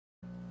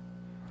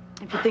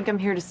If you think I'm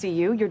here to see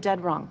you, you're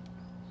dead wrong.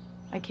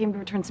 I came to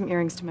return some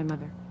earrings to my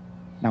mother.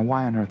 Now,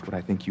 why on earth would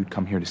I think you'd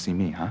come here to see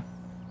me, huh?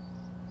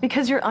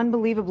 Because you're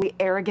unbelievably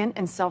arrogant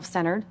and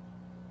self-centered.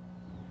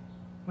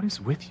 What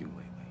is with you lately?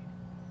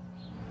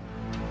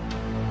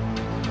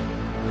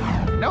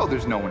 No,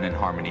 there's no one in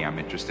Harmony I'm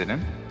interested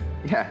in.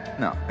 Yeah,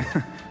 no.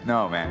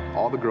 No, man.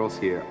 All the girls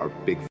here are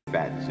big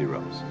fat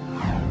zeros.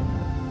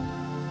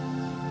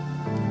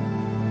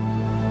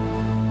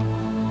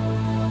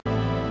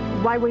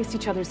 Why waste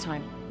each other's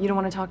time? You don't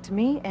want to talk to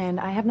me, and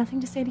I have nothing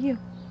to say to you.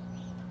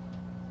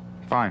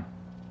 Fine.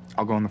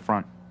 I'll go in the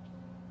front.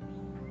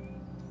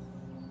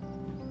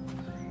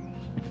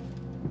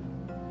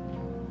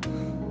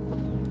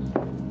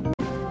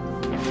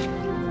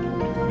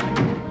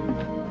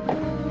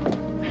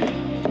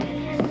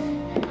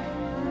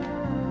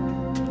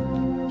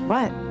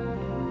 What?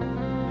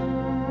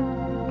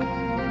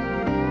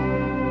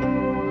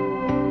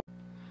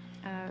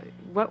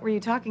 What were you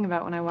talking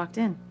about when I walked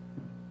in?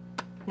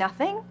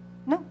 Nothing?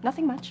 No,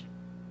 nothing much.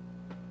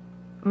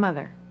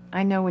 Mother,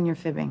 I know when you're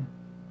fibbing.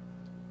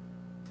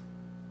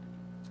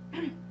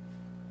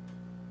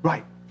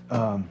 Right.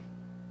 Let me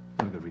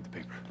go read the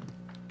paper.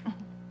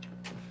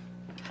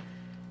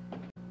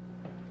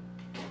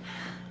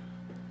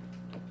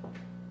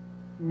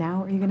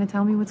 Now are you going to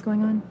tell me what's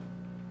going on?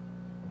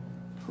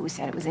 Who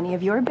said it was any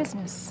of your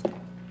business?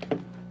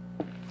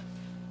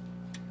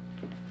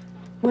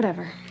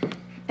 Whatever.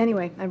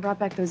 Anyway, I brought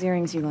back those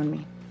earrings you loaned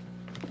me.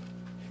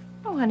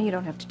 Oh, honey, you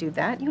don't have to do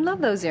that. You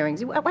love those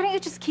earrings. Why don't you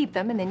just keep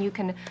them, and then you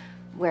can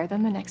wear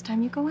them the next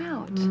time you go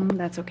out?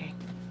 That's okay.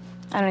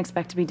 I don't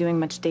expect to be doing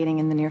much dating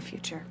in the near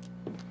future.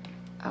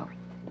 Oh.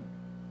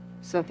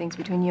 So things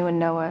between you and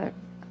Noah,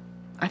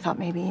 I thought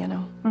maybe, you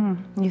know.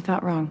 You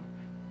thought wrong.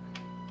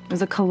 It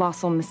was a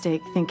colossal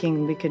mistake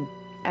thinking we could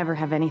ever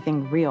have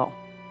anything real.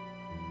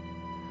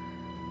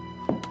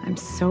 I'm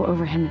so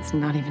over him, it's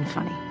not even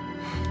funny.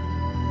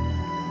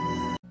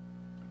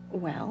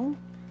 Well,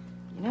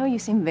 you know, you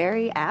seem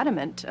very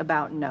adamant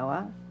about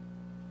Noah.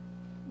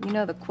 You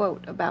know the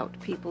quote about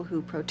people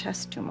who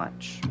protest too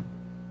much.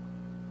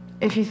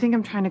 If you think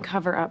I'm trying to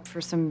cover up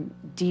for some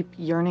deep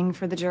yearning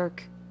for the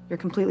jerk, you're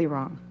completely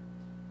wrong.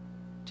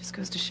 Just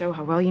goes to show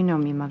how well you know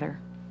me, Mother.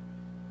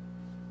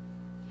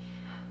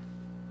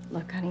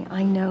 Look, honey,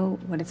 I know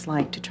what it's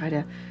like to try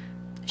to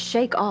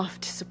shake off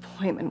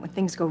disappointment when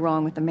things go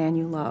wrong with the man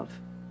you love.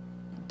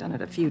 I've done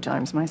it a few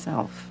times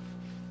myself.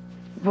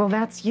 Well,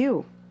 that's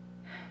you.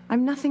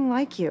 I'm nothing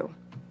like you.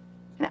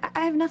 And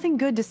I have nothing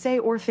good to say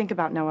or think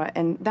about Noah,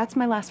 and that's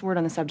my last word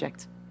on the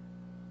subject.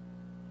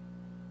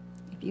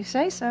 If you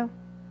say so.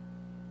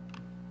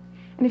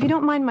 And if you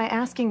don't mind my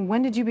asking,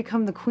 when did you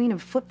become the queen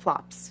of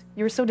flip-flops?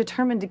 You were so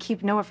determined to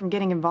keep Noah from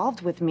getting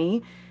involved with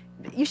me.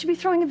 You should be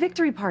throwing a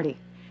victory party.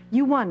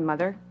 You won,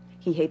 Mother.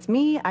 He hates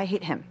me, I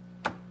hate him.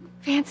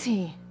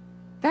 Fancy,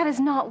 that is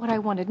not what I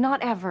wanted,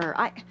 not ever.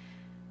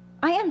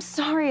 I am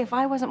sorry if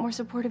I wasn't more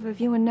supportive of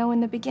you and Noah in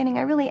the beginning.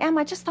 I really am.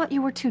 I just thought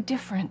you were too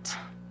different.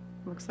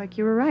 Looks like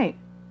you were right.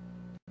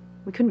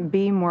 We couldn't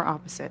be more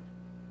opposite.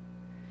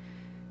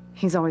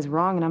 He's always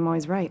wrong and I'm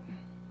always right.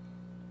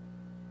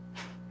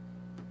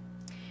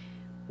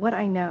 What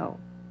I know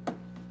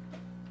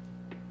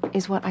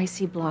is what I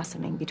see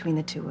blossoming between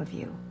the two of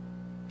you.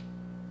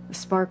 The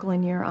sparkle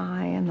in your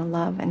eye and the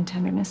love and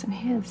tenderness in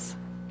his.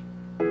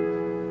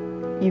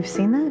 You've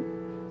seen that?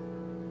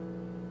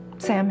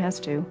 Sam has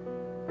too.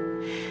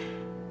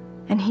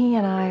 And he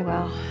and I,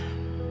 well,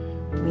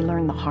 we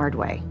learned the hard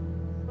way.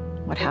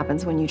 What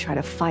happens when you try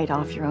to fight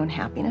off your own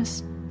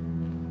happiness.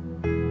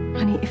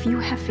 Honey, if you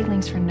have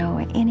feelings for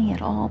Noah, any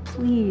at all,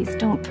 please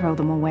don't throw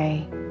them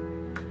away.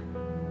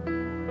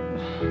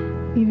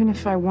 Even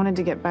if I wanted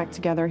to get back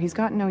together, he's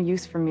got no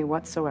use for me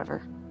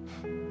whatsoever.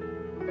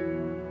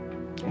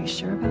 Are you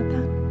sure about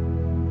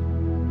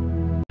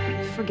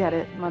that? Forget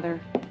it, Mother.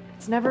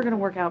 It's never gonna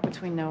work out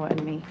between Noah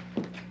and me.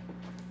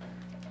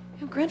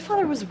 You know,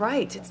 Grandfather was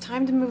right. It's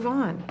time to move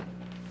on.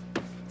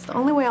 It's the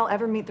only way I'll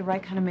ever meet the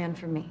right kind of man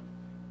for me.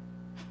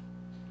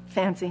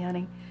 Fancy,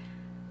 honey.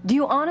 Do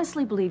you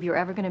honestly believe you're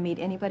ever going to meet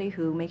anybody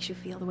who makes you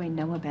feel the way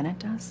Noah Bennett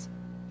does?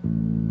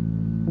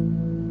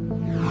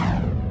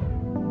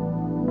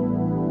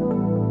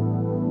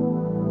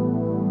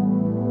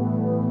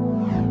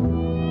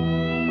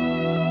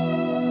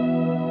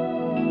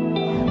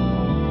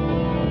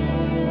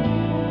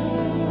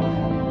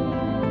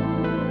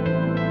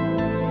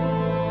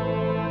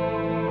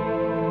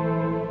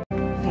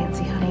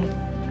 Fancy, honey.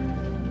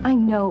 I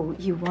know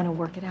you want to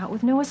work it out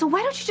with Noah, so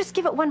why don't you just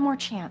give it one more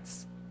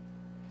chance?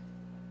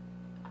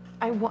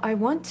 I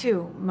want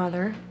to,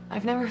 Mother.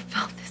 I've never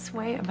felt this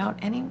way about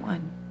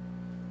anyone.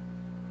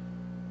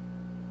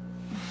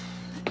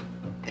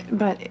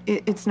 But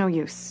it's no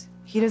use.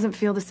 He doesn't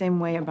feel the same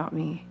way about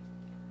me.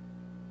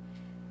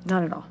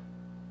 Not at all.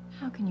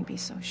 How can you be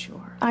so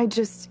sure? I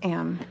just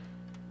am.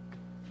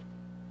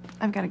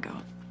 I've got to go.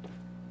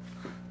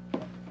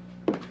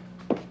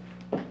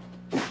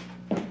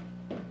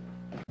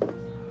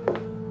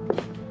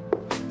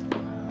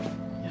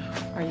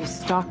 Are you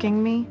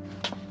stalking me?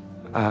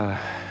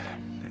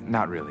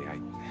 Not really.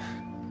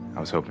 I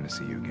was hoping to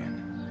see you again.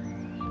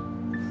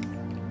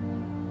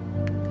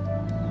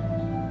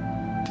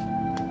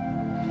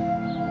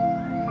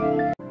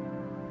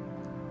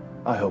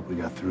 I hope we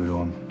got through to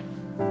them.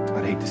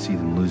 I'd hate to see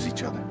them lose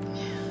each other.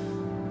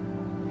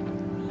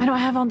 I don't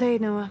have all day,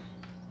 Noah.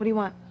 What do you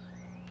want?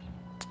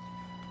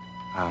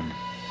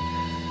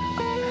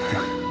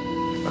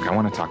 Look, I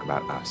want to talk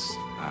about us,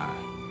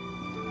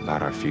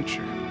 about our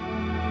future.